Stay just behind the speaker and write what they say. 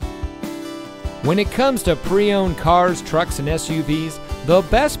When it comes to pre-owned cars, trucks, and SUVs, the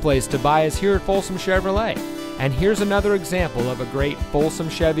best place to buy is here at Folsom Chevrolet. And here's another example of a great Folsom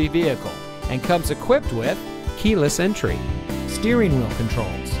Chevy vehicle, and comes equipped with keyless entry, steering wheel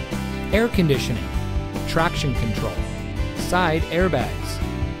controls, air conditioning, traction control, side airbags,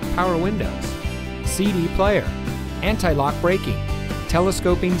 power windows, CD player, anti-lock braking,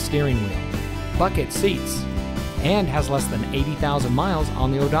 telescoping steering wheel, bucket seats, and has less than 80,000 miles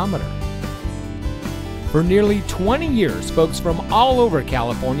on the odometer. For nearly 20 years, folks from all over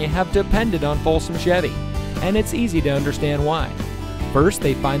California have depended on Folsom Chevy, and it's easy to understand why. First,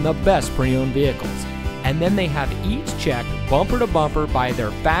 they find the best pre-owned vehicles, and then they have each checked bumper to bumper by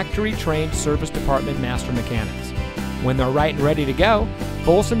their factory-trained service department master mechanics. When they're right and ready to go,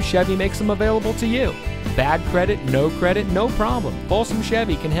 Folsom Chevy makes them available to you. Bad credit, no problem. Folsom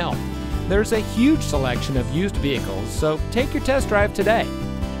Chevy can help. There's a huge selection of used vehicles, so take your test drive today.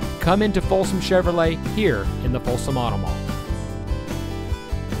 Come into Folsom Chevrolet here in the Folsom Auto Mall.